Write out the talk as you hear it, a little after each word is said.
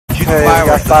Hey,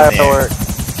 fireworks. Fireworks.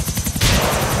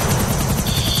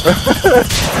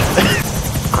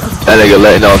 That nigga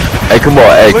letting off. Hey, come on,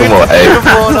 hey, come on, hey.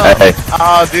 Hey.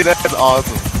 Oh, dude, that's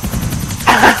awesome.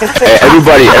 Hey,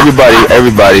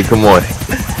 everybody, come on.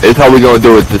 This is how we gonna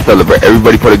do it to celebrate.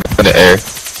 Everybody put a gun in the air.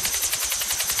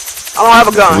 I don't have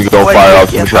a gun. We gonna fire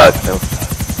off some shots.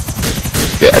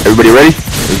 Yeah, everybody ready?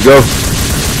 Let's go.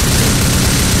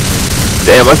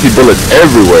 Damn, I see bullets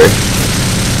everywhere.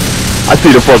 I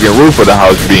see the fucking roof of the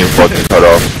house being fucking cut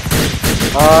off.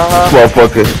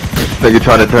 Motherfucker. Nigga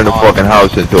trying to turn the fucking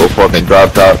house into a fucking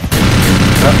drop top.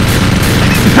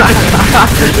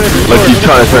 Like he's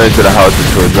trying to turn into the house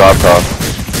into a drop top.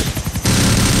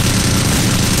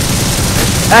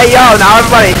 Hey yo, now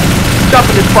everybody jump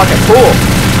in this fucking pool.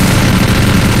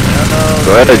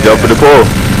 Go ahead, jump in the pool.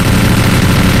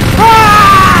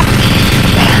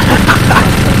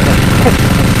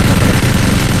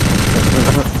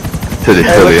 To the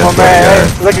silly,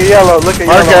 look at yellow,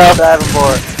 diving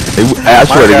board. I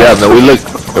swear to God, man, we look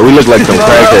like some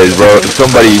crackheads, bro. If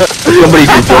somebody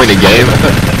can join the game,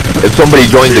 if somebody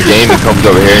joins the game and comes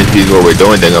over here and sees what we're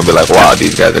doing, they're gonna be like, wow,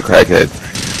 these guys are crackheads.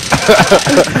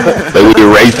 Like we be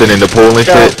racing in the pool and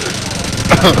shit.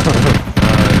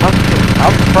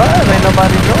 I'm surprised ain't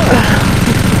nobody joining.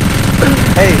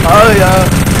 Hey,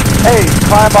 hey,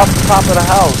 climb off the top of the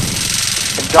house.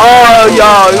 Oh,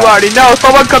 yo, you already know.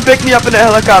 Someone come pick me up in the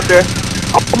helicopter.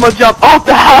 I'm gonna jump off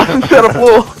the house instead of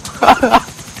pool.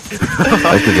 This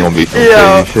is gonna be some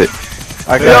crazy shit.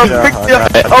 I got you.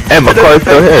 And my car's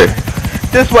still here.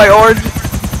 This way, Orange.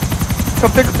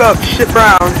 Come pick us up, shit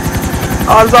brown.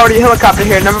 Oh, there's already a helicopter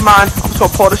here. Never mind. I'm just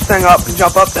gonna pull this thing up and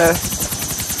jump up there.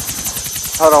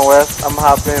 Hold on, Wes. I'm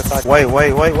hopping in. Wait.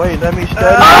 Let me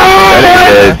study.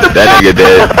 That nigga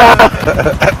dead.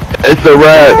 It's a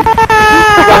wrap.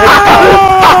 Oh my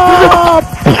god.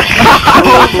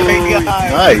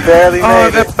 Nice. Barely made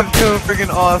it. That's so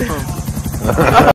freaking awesome.